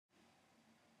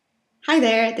Hi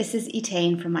there, this is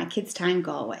Elaine from Mykidstime,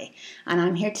 Galway, and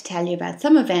I'm here to tell you about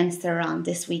some events that are on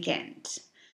this weekend.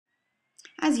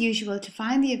 As usual, to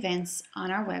find the events on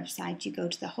our website, you go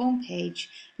to the home page,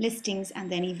 listings,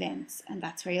 and then events, and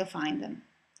that's where you'll find them.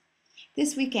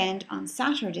 This weekend on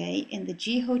Saturday in the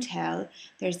G Hotel,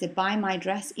 there's the Buy My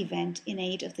Dress event in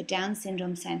aid of the Down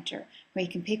Syndrome Centre, where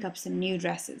you can pick up some new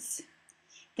dresses.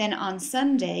 Then on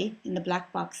Sunday in the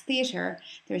Black Box Theatre,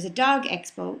 there's a dog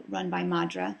expo run by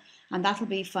Madra, and that'll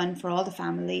be fun for all the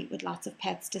family with lots of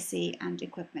pets to see and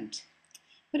equipment.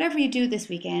 Whatever you do this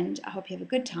weekend, I hope you have a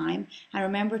good time, and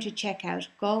remember to check out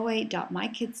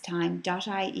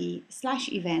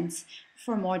galway.mykidstime.ie/events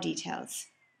for more details.